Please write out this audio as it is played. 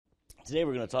Today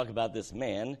we're going to talk about this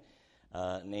man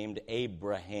named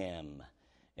Abraham.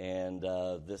 And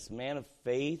this man of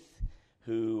faith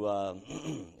who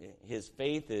his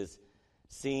faith is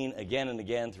seen again and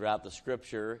again throughout the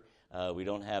Scripture. We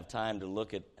don't have time to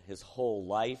look at his whole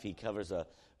life. He covers a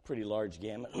pretty large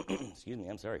gamut,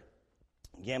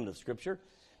 gamut of Scripture.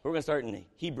 We're going to start in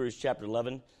Hebrews chapter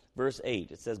 11, verse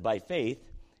 8. It says, "By faith,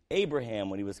 Abraham,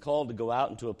 when he was called to go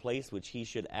out into a place which he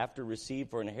should after receive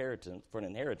for an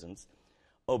inheritance,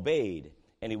 obeyed,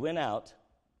 and he went out."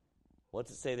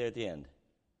 What's it say there at the end?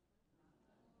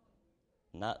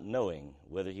 Not knowing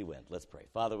whither he went. Let's pray.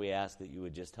 Father, we ask that you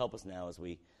would just help us now as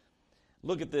we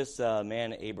look at this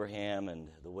man Abraham and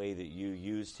the way that you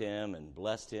used him and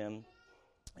blessed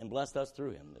us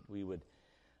through him, that we would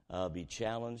be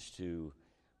challenged to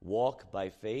walk by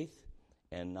faith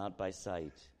and not by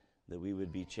sight, that we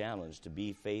would be challenged to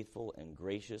be faithful and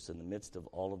gracious in the midst of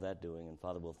all of that doing. And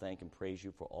Father, we'll thank and praise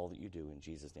you for all that you do. In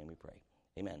Jesus' name we pray.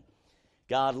 Amen.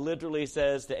 God literally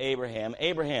says to Abraham,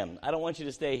 "Abraham, I don't want you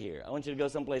to stay here. I want you to go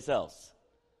someplace else."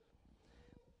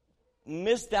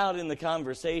 Missed out in the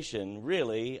conversation,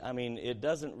 really. I mean, it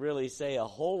doesn't really say a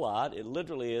whole lot. It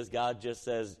literally is God just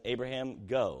says, "Abraham,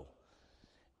 go."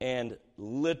 And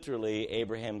literally,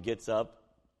 Abraham gets up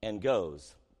and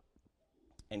goes.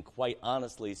 And quite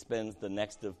honestly spends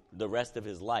the rest of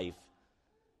his life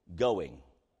going.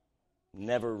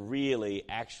 Never really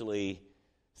actually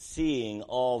seeing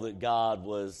all that God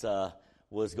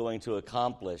was going to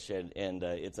accomplish. And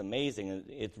it's amazing.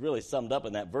 It's really summed up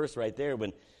in that verse right there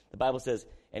when the Bible says,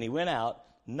 "And he went out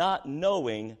not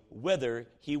knowing whither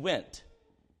he went."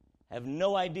 I have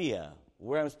no idea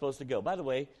where I'm supposed to go. By the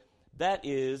way, that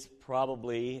is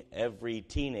probably every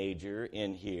teenager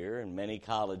in here and many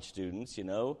college students,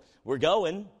 We're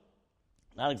going.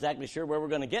 Not exactly sure where we're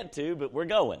going to get to, but we're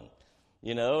going.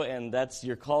 And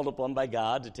you're called upon by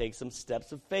God to take some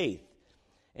steps of faith.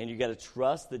 And you got to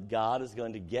trust that God is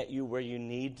going to get you where you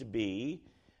need to be.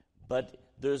 But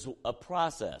there's a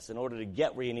process. In order to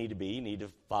get where you need to be, you need to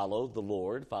follow the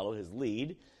Lord, follow his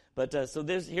lead. But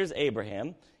here's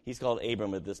Abraham. He's called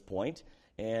Abram at this point.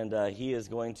 And he is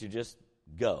going to just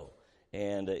go.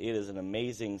 And it is an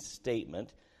amazing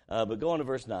statement. But go on to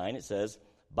verse 9. It says,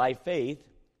 "By faith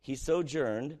he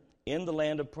sojourned in the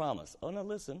land of promise." Oh, now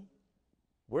listen.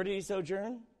 Where did he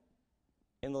sojourn?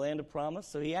 In the land of promise.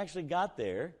 So he actually got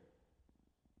there.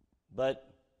 But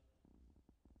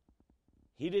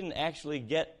he didn't actually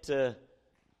get to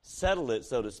settle it,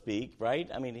 so to speak,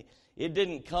 right? I mean, it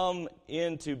didn't come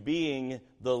into being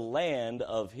the land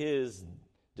of his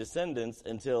descendants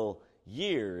until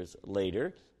years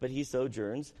later, but he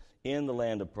sojourns in the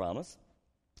land of promise.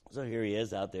 So here he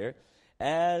is out there,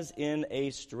 "as in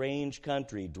a strange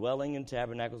country, dwelling in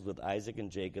tabernacles with Isaac and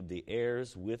Jacob, the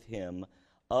heirs with him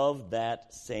of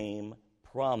that same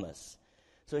promise."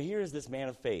 So here is this man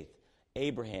of faith,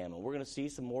 Abraham, and we're going to see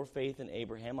some more faith in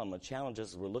Abraham. I'm going to challenge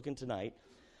us as we're looking tonight.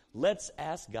 Let's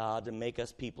ask God to make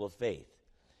us people of faith.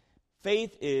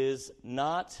 Faith is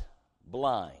not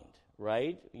blind.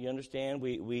 Right? You understand?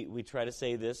 We try to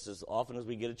say this as often as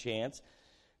we get a chance.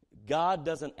 God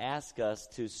doesn't ask us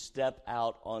to step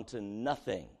out onto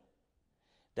nothing.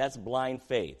 That's blind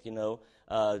faith,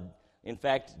 In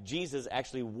fact, Jesus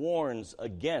actually warns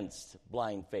against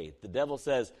blind faith. The devil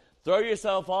says, "Throw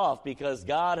yourself off, because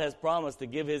God has promised to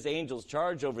give his angels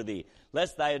charge over thee,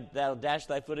 lest thou dash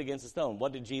thy foot against a stone."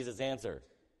 What did Jesus answer?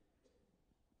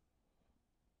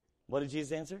 What did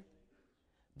Jesus answer?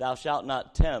 "Thou shalt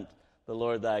not tempt the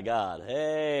Lord thy God."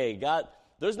 Hey, God,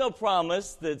 there's no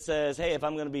promise that says, hey, if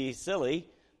I'm going to be silly,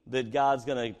 that God's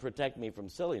going to protect me from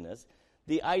silliness.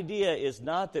 The idea is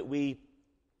not that we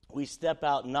step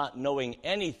out not knowing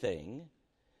anything,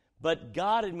 but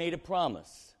God had made a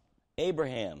promise.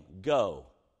 "Abraham, go.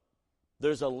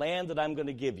 There's a land that I'm going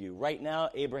to give you. Right now,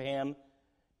 Abraham,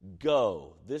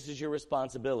 go. This is your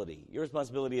responsibility. Your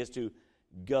responsibility is to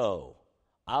go.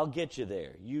 I'll get you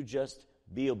there. You just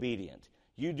be obedient.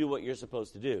 You do what you're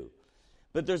supposed to do."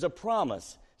 But there's a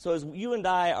promise. So as you and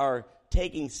I are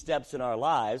taking steps in our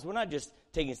lives, we're not just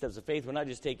taking steps of faith, we're not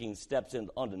just taking steps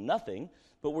onto nothing,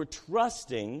 but we're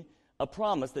trusting a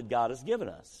promise that God has given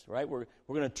us, right? We're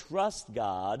going to trust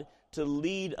God to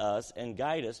lead us and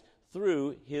guide us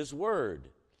through his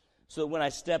word. So when I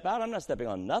step out, I'm not stepping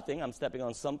on nothing, I'm stepping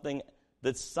on something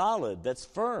that's solid, that's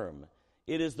firm.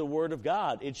 It is the word of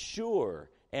God. It's sure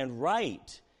and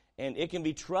right. And it can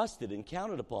be trusted and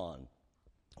counted upon.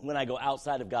 When I go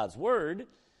outside of God's word,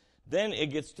 then it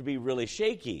gets to be really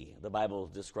shaky. The Bible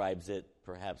describes it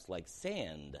perhaps like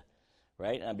sand,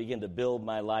 right? And I begin to build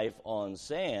my life on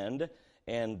sand,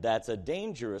 and that's a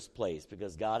dangerous place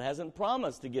because God hasn't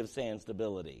promised to give sand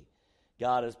stability.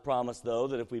 God has promised, though,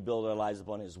 that if we build our lives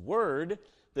upon his word,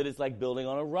 that it's like building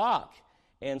on a rock.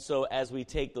 And so as we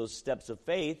take those steps of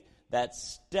faith, that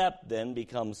step then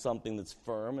becomes something that's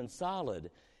firm and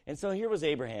solid. And so here was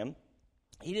Abraham.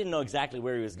 He didn't know exactly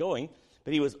where he was going,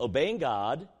 but he was obeying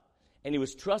God, and he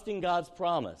was trusting God's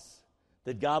promise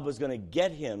that God was going to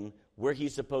get him where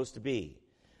he's supposed to be.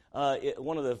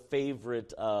 One of the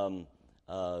favorite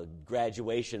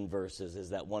graduation verses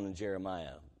is that one in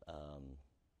Jeremiah,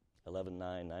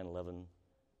 11:9, 9:11.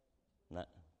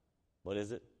 What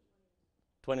is it?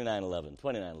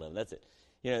 29:11. That's it.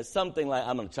 You know, something like,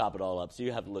 I'm going to chop it all up, so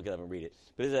you have to look it up and read it.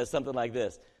 But it says something like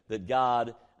this, that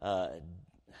God, I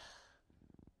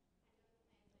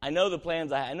know the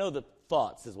plans, I know the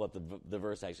thoughts is what the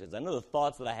verse actually says. I know the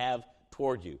thoughts that I have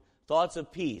toward you, thoughts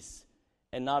of peace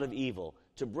and not of evil,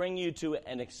 to bring you to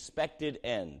an expected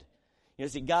end. You know,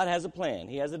 see, God has a plan.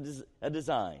 He has a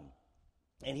design.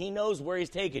 And he knows where he's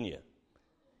taking you.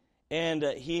 And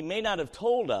he may not have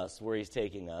told us where he's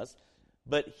taking us,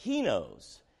 but he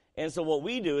knows. And so what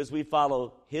we do is we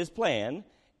follow his plan,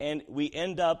 and we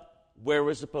end up where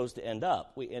we're supposed to end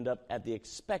up. We end up at the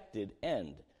expected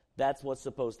end. That's what's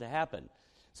supposed to happen.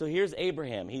 So here's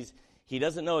Abraham. He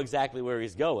doesn't know exactly where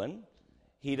he's going.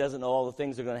 He doesn't know all the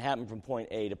things that are going to happen from point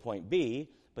A to point B,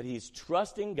 but he's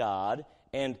trusting God.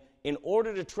 And in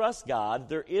order to trust God,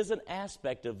 there is an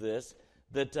aspect of this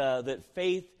that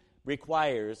faith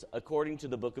requires, according to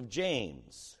the book of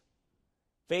James.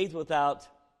 Faith without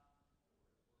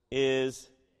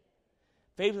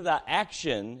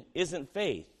action isn't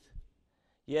faith.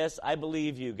 Yes, I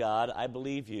believe you, God. I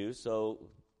believe you. So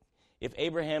if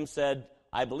Abraham said,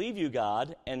 I believe you,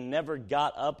 God, and never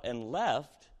got up and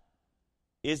left,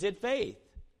 is it faith?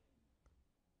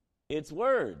 It's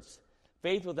words.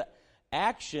 Faith with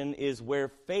action is where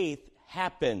faith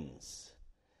happens.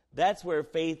 That's where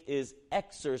faith is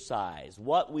exercised.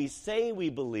 What we say we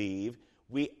believe,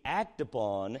 we act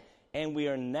upon, and we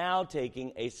are now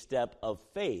taking a step of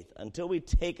faith. Until we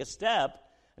take a step,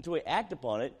 until we act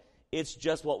upon it, it's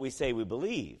just what we say we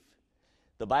believe.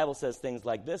 The Bible says things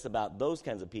like this about those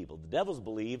kinds of people. The devils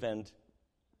believe and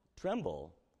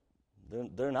tremble.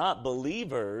 They're not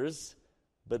believers,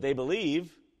 but they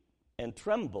believe and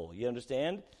tremble. You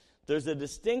understand? There's a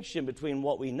distinction between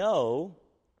what we know,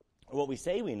 or what we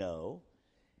say we know,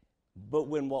 but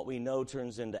when what we know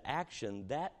turns into action,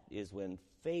 that is when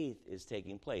faith is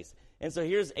taking place. And so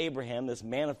here's Abraham, this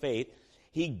man of faith.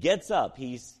 He gets up.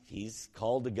 He's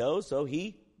called to go, so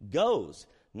he goes,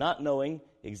 not knowing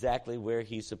exactly where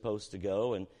he's supposed to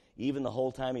go. And even the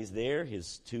whole time he's there,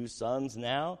 his two sons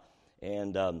now,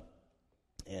 and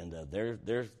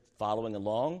they're following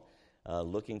along,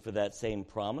 looking for that same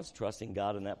promise, trusting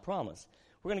God in that promise.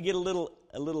 We're going to get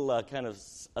a little kind of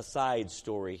a side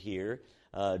story here,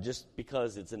 just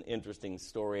because it's an interesting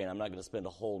story, and I'm not going to spend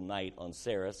a whole night on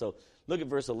Sarah. So look at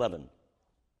verse 11.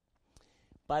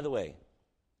 By the way,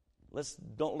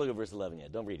 don't look at verse 11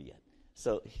 yet. Don't read it yet.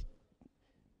 So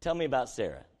tell me about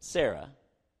Sarah. Sarah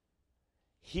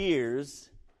hears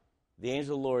the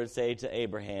angel of the Lord say to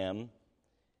Abraham,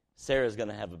 Sarah's going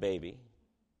to have a baby.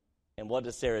 And what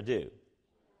does Sarah do?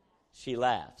 She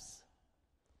laughs.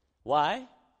 Why?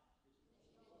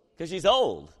 Because she's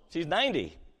old. She's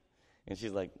 90. And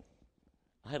she's like,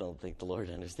 I don't think the Lord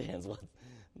understands what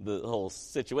the whole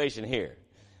situation here.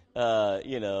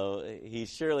 He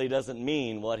surely doesn't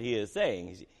mean what he is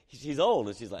saying. She's old,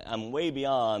 and she's like, I'm way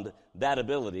beyond that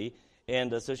ability.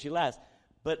 And so she laughs.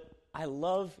 But I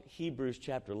love Hebrews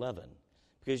chapter 11,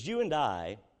 because you and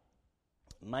I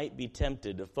might be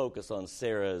tempted to focus on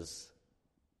Sarah's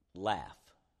laugh.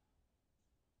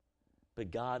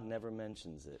 But God never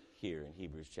mentions it here in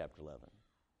Hebrews chapter 11.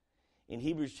 In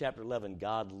Hebrews chapter 11,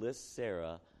 God lists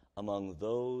Sarah among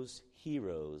those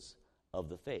heroes of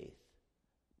the faith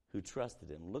who trusted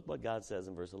him. Look what God says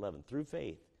in verse 11. Through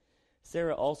faith,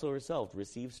 Sarah also herself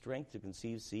received strength to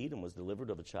conceive seed and was delivered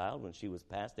of a child when she was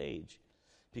past age,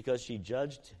 because she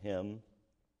judged him,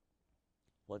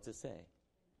 what's it say?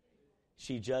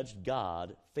 She judged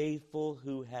God faithful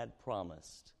who had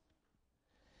promised.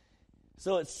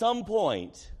 So at some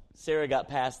point, Sarah got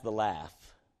past the laugh.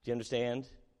 Do you understand?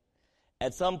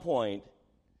 At some point,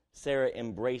 Sarah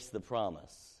embraced the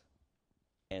promise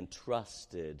and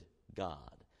trusted God.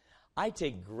 I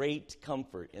take great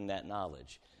comfort in that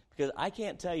knowledge, because I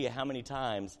can't tell you how many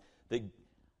times that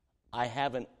I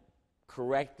haven't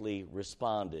correctly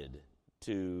responded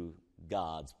to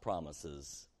God's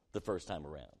promises the first time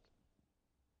around.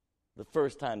 The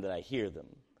first time that I hear them.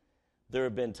 There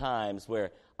have been times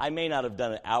where I may not have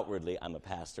done it outwardly. I'm a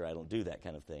pastor. I don't do that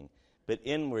kind of thing. But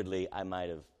inwardly, I might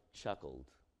have chuckled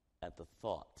at the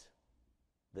thought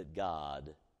that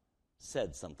God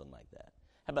said something like that.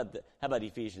 How about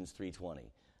Ephesians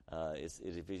 3:20? Is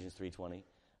Ephesians 3:20,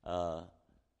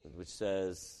 which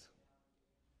says,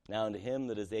 "Now unto him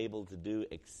that is able to do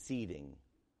exceeding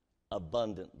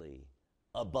abundantly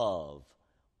above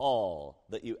all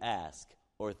that you ask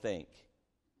or think."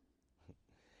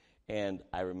 And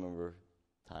I remember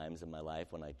times in my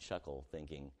life when I chuckle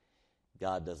thinking,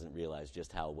 God doesn't realize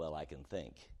just how well I can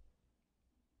think.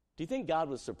 Do you think God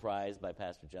was surprised by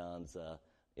Pastor John's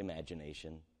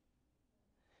imagination?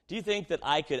 Do you think that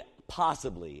I could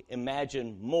possibly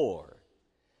imagine more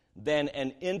than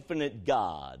an infinite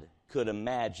God could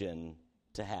imagine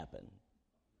to happen?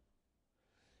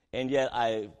 And yet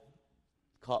I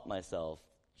caught myself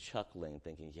chuckling,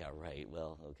 thinking, yeah, right,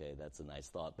 well, okay, that's a nice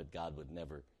thought, but God would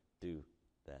never do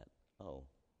that. Oh.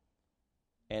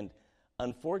 And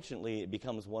unfortunately, it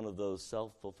becomes one of those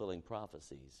self-fulfilling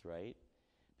prophecies, right?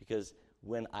 Because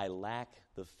when I lack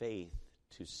the faith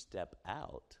to step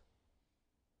out,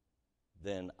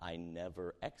 then I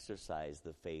never exercise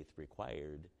the faith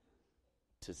required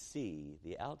to see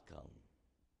the outcome.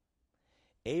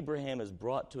 Abraham is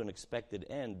brought to an expected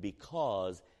end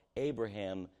because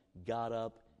Abraham got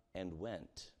up and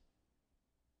went.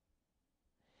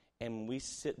 And we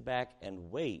sit back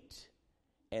and wait,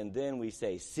 and then we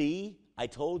say, see, I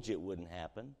told you it wouldn't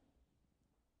happen.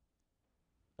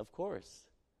 Of course,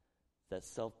 that's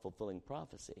self-fulfilling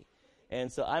prophecy.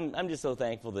 And so I'm just so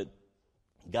thankful that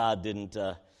God didn't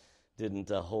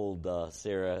hold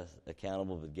Sarah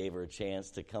accountable, but gave her a chance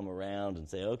to come around and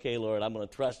say, okay, Lord, I'm going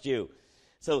to trust you.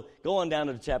 So go on down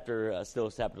to chapter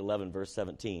 11, verse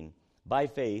 17. By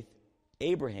faith,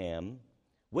 Abraham,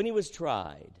 when he was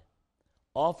tried,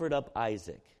 offered up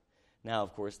Isaac. Now,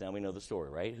 of course, now we know the story,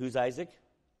 right? Who's Isaac?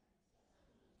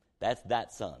 That's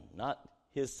that son, not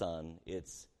his son.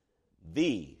 It's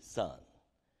the son.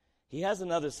 He has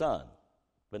another son,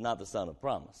 but not the son of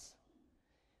promise.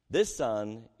 This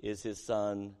son is his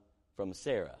son from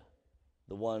Sarah,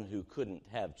 the one who couldn't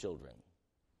have children,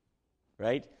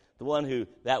 right? The one who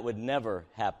that would never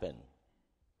happen.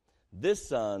 This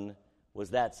son was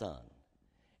that son.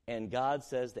 And God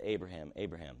says to Abraham,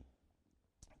 Abraham,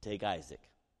 take Isaac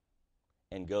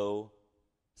and go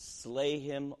slay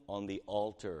him on the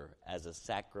altar as a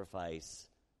sacrifice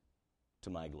to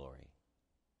my glory.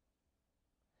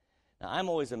 Now, I'm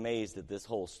always amazed at this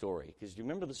whole story, because do you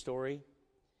remember the story? Do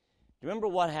you remember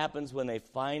what happens when they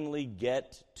finally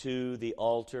get to the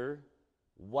altar?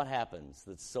 What happens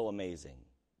that's so amazing?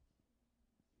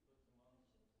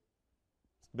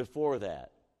 Before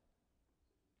that,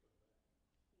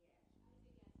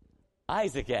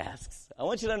 Isaac asks. I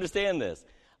want you to understand this.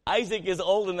 Isaac is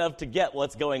old enough to get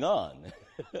what's going on.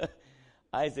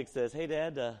 Isaac says, hey,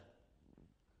 Dad.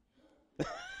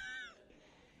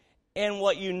 And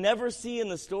what you never see in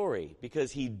the story,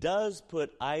 because he does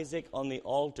put Isaac on the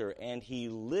altar, and he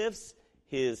lifts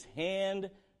his hand,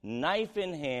 knife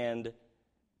in hand,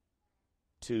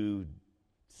 to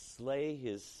slay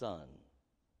his son.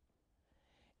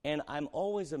 And I'm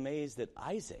always amazed at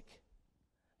Isaac.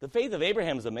 The faith of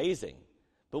Abraham is amazing.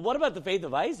 But what about the faith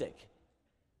of Isaac?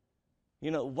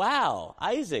 You know, wow,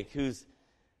 Isaac,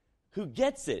 who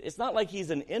gets it. It's not like he's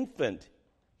an infant.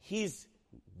 He's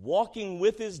walking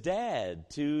with his dad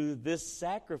to this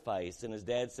sacrifice. And his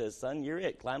dad says, son, you're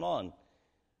it. Climb on.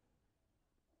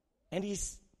 And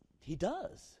he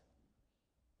does.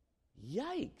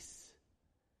 Yikes.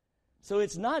 So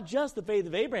it's not just the faith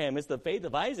of Abraham. It's the faith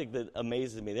of Isaac that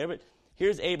amazes me there. But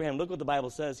here's Abraham. Look what the Bible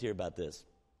says here about this.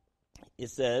 It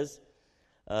says,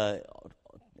 that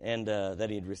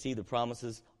he had received the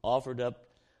promises, offered up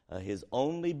his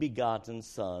only begotten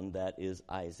son, that is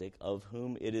Isaac, of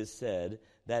whom it is said,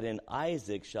 that in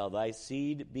Isaac shall thy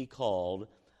seed be called,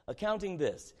 accounting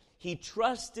this. He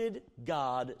trusted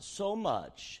God so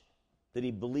much that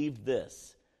he believed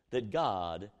this, that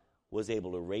God was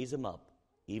able to raise him up,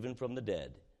 even from the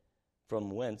dead,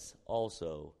 from whence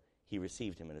also he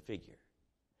received him in a figure.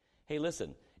 Hey,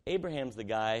 listen, Abraham's the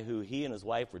guy who he and his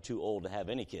wife were too old to have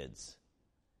any kids,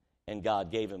 and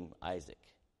God gave him Isaac.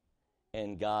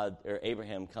 And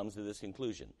Abraham comes to this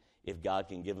conclusion: if God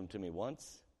can give him to me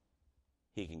once,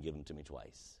 he can give him to me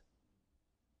twice.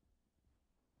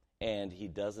 And he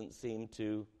doesn't seem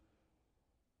to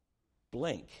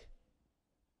blink.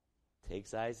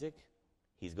 Takes Isaac,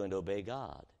 he's going to obey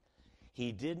God.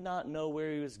 He did not know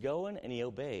where he was going, and he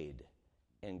obeyed.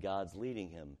 And God's leading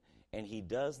him. And he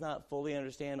does not fully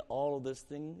understand all of this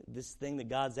thing that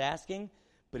God's asking,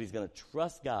 but he's going to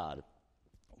trust God.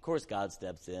 Of course, God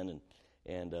steps in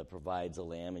and provides a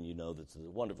lamb, and you know that's a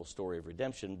wonderful story of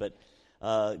redemption. But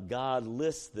God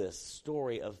lists this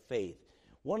story of faith.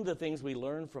 One of the things we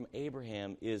learn from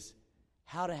Abraham is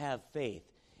how to have faith.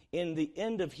 In the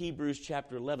end of Hebrews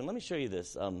chapter 11, let me show you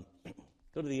this. Go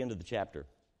to the end of the chapter.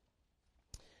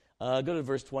 Go to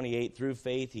verse 28. Through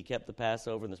faith, he kept the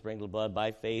Passover and the sprinkling of blood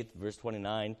by faith. Verse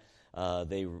 29.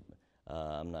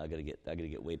 I'm not going to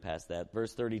get way past that.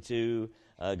 Verse 32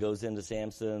 goes into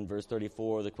Samson. Verse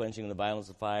 34, the quenching of the violence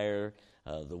of fire,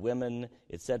 the women,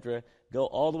 etc. Go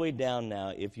all the way down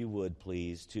now, if you would,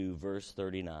 please, to verse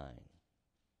 39.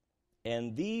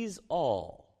 And these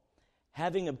all,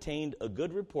 having obtained a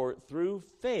good report through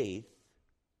faith,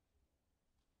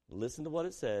 listen to what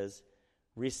it says,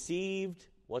 received,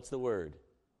 what's the word?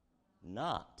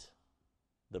 Not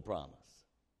the promise.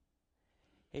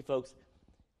 Hey, folks,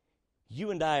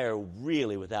 you and I are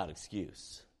really without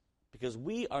excuse because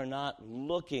we are not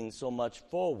looking so much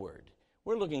forward.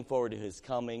 We're looking forward to his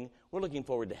coming. We're looking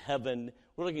forward to heaven.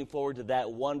 We're looking forward to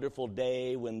that wonderful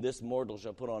day when this mortal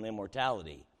shall put on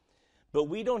immortality. But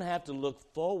we don't have to look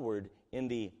forward in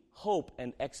the hope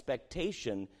and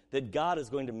expectation that God is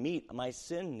going to meet my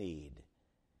sin need.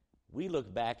 We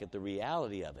look back at the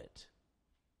reality of it.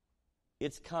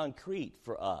 It's concrete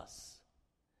for us.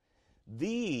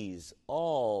 These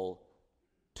all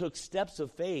took steps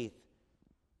of faith,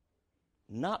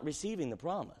 not receiving the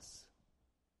promise.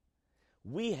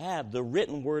 We have the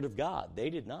written word of God. They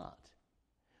did not.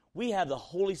 We have the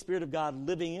Holy Spirit of God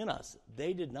living in us.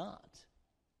 They did not.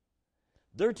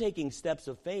 They're taking steps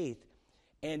of faith,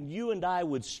 and you and I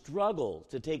would struggle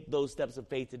to take those steps of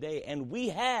faith today, and we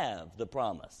have the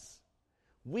promise.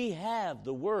 We have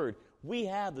the word. We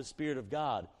have the Spirit of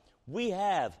God. We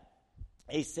have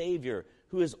a Savior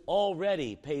who has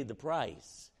already paid the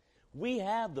price. We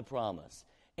have the promise,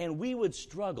 and we would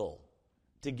struggle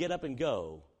to get up and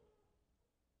go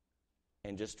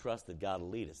and just trust that God will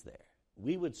lead us there.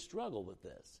 We would struggle with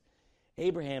this.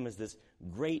 Abraham is this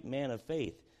great man of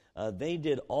faith. They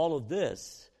did all of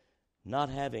this not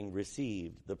having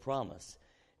received the promise.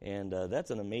 And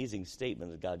that's an amazing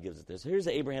statement that God gives us there. So here's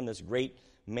Abraham, this great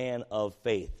man of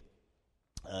faith.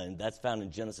 And that's found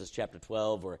in Genesis chapter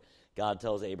 12, where God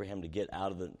tells Abraham to get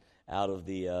out of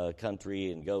the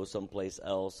country and go someplace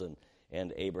else.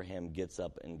 And Abraham gets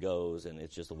up and goes, and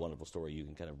it's just a wonderful story. You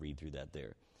can kind of read through that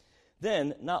there.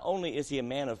 Then, not only is he a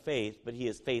man of faith, but he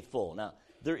is faithful. Now,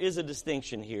 there is a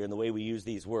distinction here in the way we use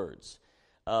these words.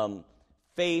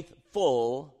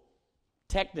 Faithful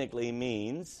technically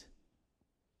means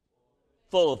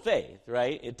full of faith,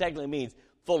 right? It technically means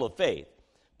full of faith.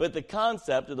 But the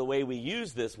concept of the way we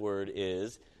use this word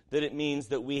is that it means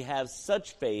that we have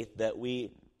such faith that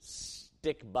we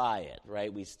stick by it,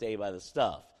 right? We stay by the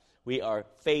stuff. We are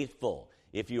faithful.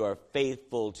 If you are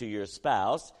faithful to your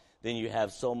spouse, then you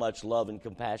have so much love and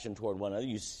compassion toward one another,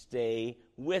 you stay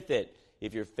with it.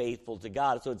 If you're faithful to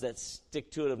God. So it's that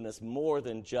stick-to-itiveness more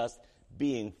than just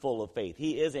being full of faith.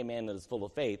 He is a man that is full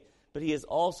of faith, but he is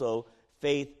also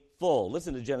faithful.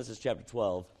 Listen to Genesis chapter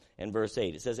 12 and verse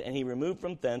 8. It says, And he removed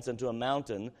from thence unto a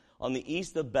mountain on the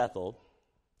east of Bethel,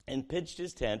 and pitched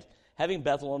his tent, having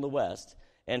Bethel on the west,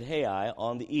 and Hai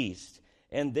on the east.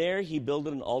 And there he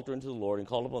builded an altar unto the Lord, and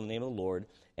called upon the name of the Lord.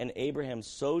 And Abraham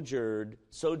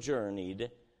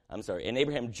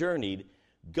journeyed,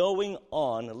 going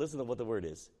on, and listen to what the word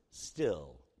is,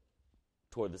 still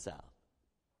toward the south.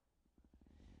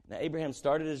 Now, Abraham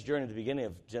started his journey at the beginning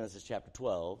of Genesis chapter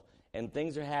 12, and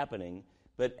things are happening,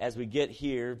 but as we get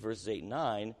here, verses 8 and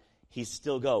 9, he's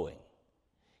still going.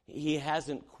 He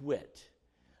hasn't quit.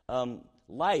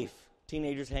 Life,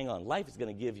 teenagers, hang on. Life is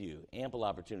going to give you ample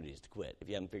opportunities to quit, if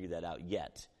you haven't figured that out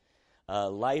yet.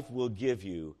 Life will give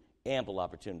you ample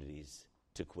opportunities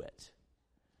to quit.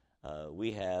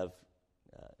 We have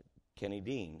Kenny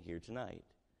Dean here tonight,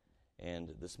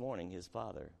 and this morning his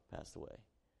father passed away,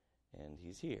 and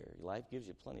he's here. Life gives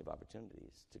you plenty of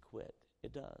opportunities to quit.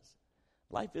 It does.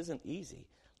 Life isn't easy.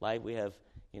 Life, we have,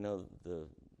 the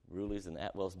Ruleys and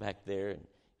Atwells back there, and,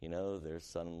 their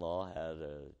son-in-law had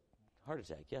a heart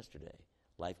attack yesterday.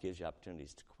 Life gives you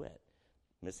opportunities to quit.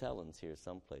 Miss Helen's here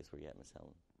someplace. Where you at, Miss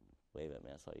Helen? Wave at me.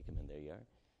 I saw you come in. There you are.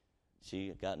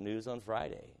 She got news on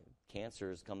Friday. Cancer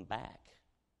has come back.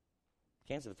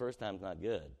 Cancer the first time is not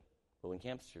good, but when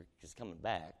cancer is coming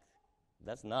back,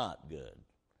 that's not good.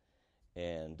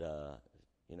 And,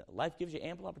 life gives you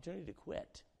ample opportunity to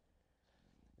quit.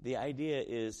 The idea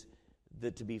is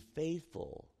that to be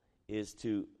faithful is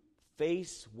to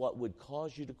face what would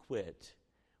cause you to quit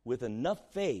with enough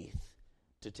faith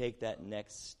to take that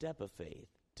next step of faith,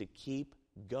 to keep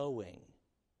going.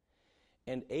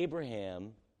 And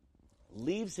Abraham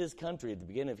leaves his country at the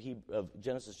beginning of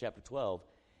Genesis chapter 12,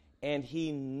 and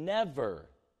he never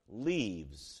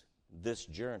leaves this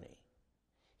journey.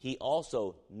 he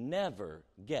also never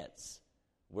gets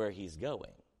where he's going.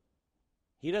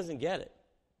 He doesn't get it.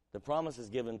 The promise is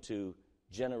given to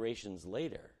generations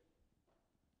later.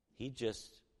 He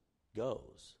just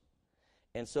goes.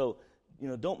 And so,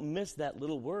 don't miss that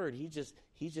little word.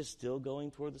 He's just still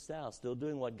going toward the south, still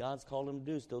doing what God's called him to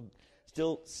do,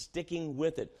 still sticking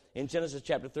with it. In Genesis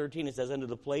chapter 13, it says, "Unto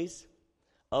the place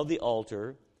of the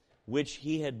altar which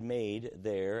he had made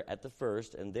there at the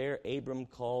first, and there Abram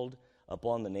called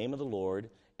upon the name of the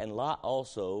Lord, and Lot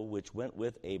also, which went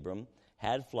with Abram,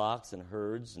 had flocks and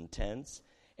herds and tents,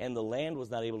 and the land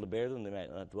was not able to bear them, they might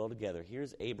not dwell together."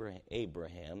 Here's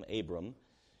Abram,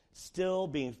 still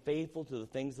being faithful to the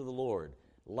things of the Lord.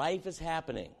 Life is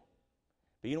happening.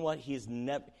 But you know what?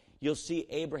 You'll see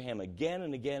Abraham again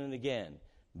and again and again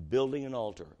building an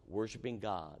altar, worshiping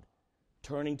God,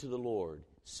 turning to the Lord,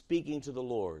 speaking to the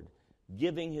Lord,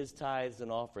 giving his tithes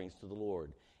and offerings to the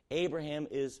Lord. Abraham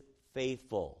is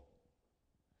faithful.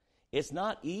 It's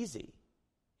not easy.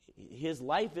 His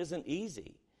life isn't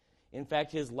easy. In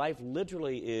fact, his life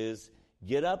literally is,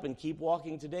 get up and keep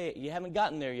walking today. You haven't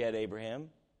gotten there yet, Abraham.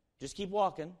 Just keep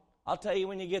walking. I'll tell you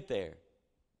when you get there.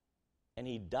 And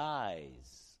he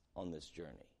dies on this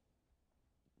journey.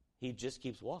 He just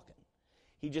keeps walking.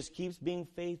 He just keeps being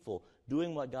faithful,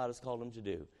 doing what God has called him to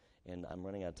do. And I'm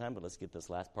running out of time, but let's get this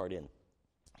last part in.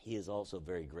 He is also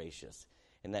very gracious.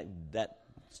 And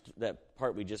that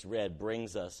part we just read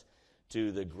brings us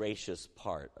to the gracious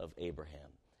part of Abraham.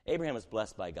 Abraham is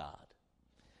blessed by God.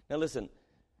 Now listen,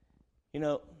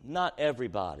 not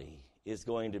everybody is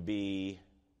going to be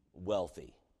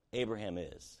wealthy. Abraham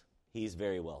is. He's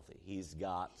very wealthy. He's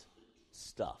got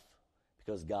stuff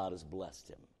because God has blessed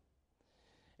him.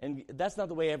 And that's not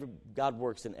the way God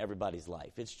works in everybody's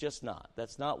life. It's just not.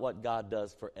 That's not what God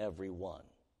does for everyone.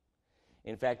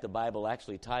 In fact, the Bible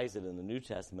actually ties it in the New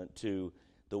Testament to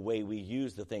the way we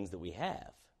use the things that we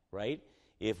have, right?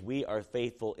 If we are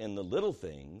faithful in the little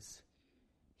things,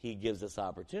 he gives us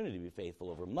opportunity to be faithful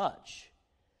over much.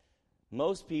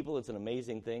 Most people, it's an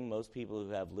amazing thing, most people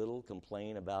who have little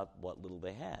complain about what little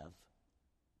they have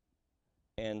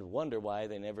and wonder why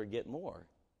they never get more.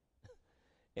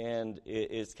 And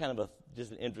it's kind of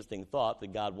just an interesting thought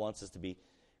that God wants us to be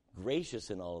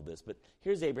gracious in all of this. But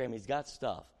here's Abraham. He's got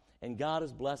stuff. And God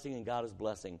is blessing, and God is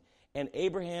blessing. And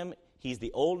Abraham, he's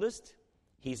the oldest.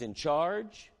 He's in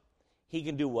charge. He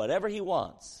can do whatever he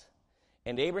wants.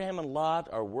 And Abraham and Lot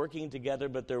are working together,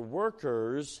 but their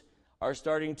workers are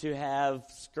starting to have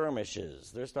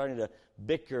skirmishes. They're starting to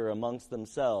bicker amongst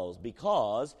themselves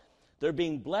because they're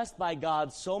being blessed by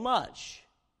God so much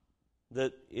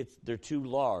that they're too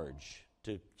large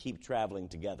to keep traveling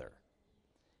together.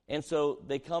 And so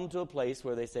they come to a place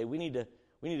where they say, we need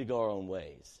to go our own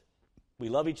ways. We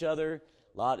love each other.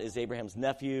 Lot is Abraham's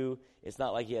nephew. It's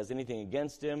not like he has anything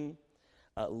against him.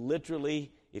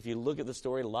 Literally, if you look at the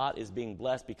story, Lot is being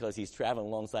blessed because he's traveling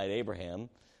alongside Abraham.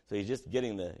 So he's just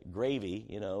getting the gravy,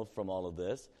 from all of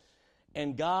this.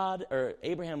 And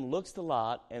Abraham looks to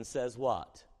Lot and says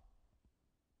what?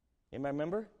 Anybody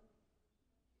remember?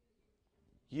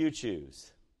 You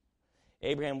choose.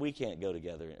 Abraham, we can't go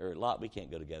together, or Lot, we can't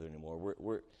go together anymore.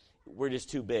 We're just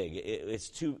too big. It's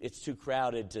too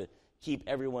crowded to keep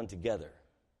everyone together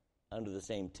under the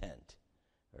same tent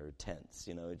or tents.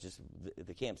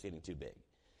 The camp's getting too big.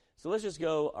 So let's just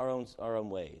go our own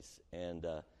ways. And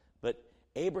but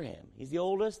Abraham, he's the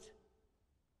oldest.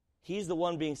 He's the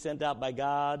one being sent out by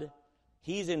God.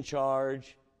 He's in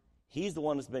charge. He's the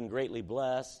one that's been greatly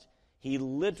blessed. He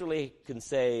literally can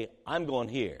say, I'm going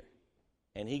here.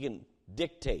 And he can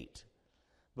dictate.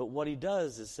 But what he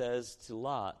does is says to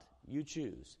Lot, you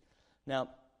choose. Now,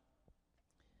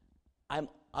 I've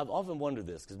often wondered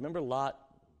this, because remember Lot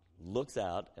looks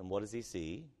out, and what does he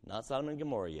see? Not Sodom and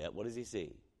Gomorrah yet. What does he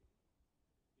see?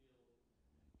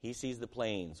 He sees the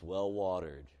plains,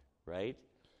 well-watered, right?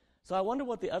 So I wonder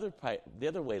what the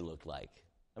other way looked like.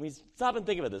 I mean, stop and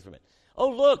think about this for a minute. Oh,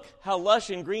 look how lush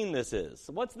and green this is.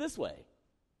 So what's this way?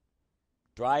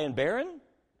 Dry and barren?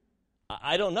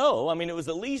 I don't know. I mean, it was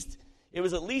at least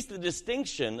a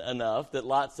distinction enough that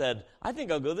Lot said, I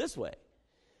think I'll go this way.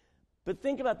 But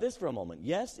think about this for a moment.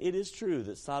 Yes, it is true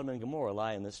that Sodom and Gomorrah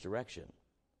lie in this direction.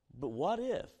 But what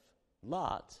if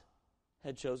Lot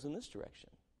had chosen this direction?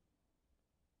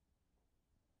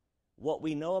 What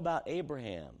we know about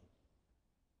Abraham,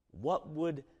 what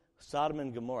would Sodom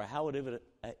and Gomorrah, how would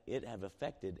it have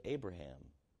affected Abraham?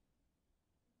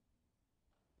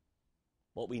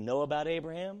 What we know about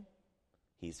Abraham,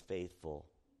 he's faithful.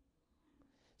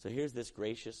 So here's this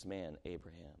gracious man,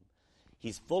 Abraham.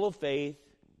 He's full of faith,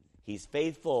 he's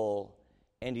faithful,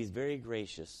 and he's very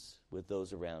gracious with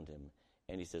those around him.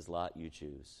 And he says, Lot, you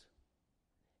choose.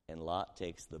 And Lot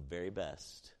takes the very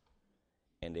best.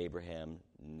 And Abraham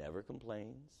never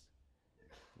complains.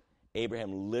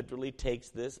 Abraham literally takes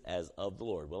this as of the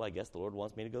Lord. Well, I guess the Lord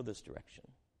wants me to go this direction.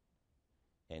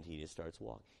 And he just starts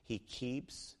walking. He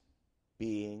keeps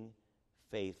being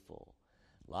faithful.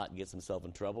 Lot gets himself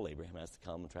in trouble. Abraham has to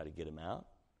come and try to get him out.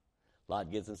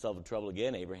 Lot gets himself in trouble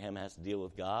again. Abraham has to deal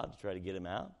with God to try to get him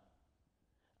out.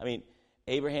 I mean,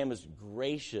 Abraham is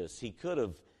gracious. He could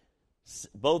have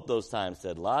both those times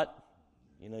said, Lot,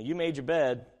 you made your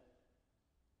bed.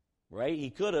 Right? He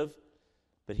could have.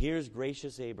 But here's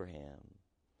gracious Abraham,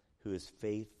 who is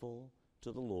faithful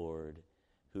to the Lord,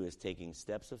 who is taking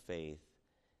steps of faith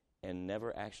and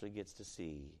never actually gets to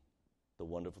see the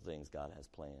wonderful things God has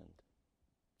planned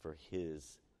for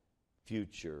his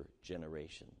future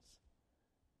generations.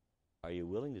 Are you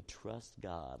willing to trust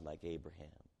God like Abraham,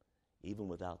 even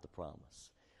without the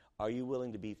promise? Are you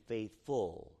willing to be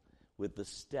faithful with the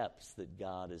steps that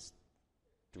God is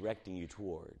directing you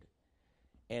toward?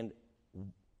 And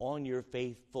on your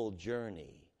faithful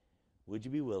journey, would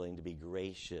you be willing to be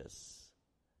gracious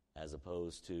as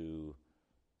opposed to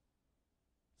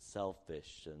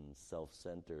selfish and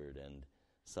self-centered and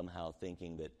somehow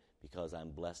thinking that because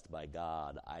I'm blessed by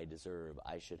God, I deserve,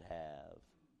 I should have,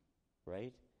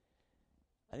 right?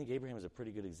 I think Abraham is a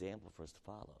pretty good example for us to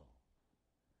follow.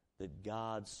 That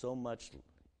God so much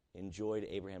enjoyed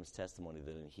Abraham's testimony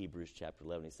that in Hebrews chapter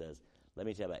 11 he says, let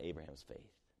me tell you about Abraham's faith.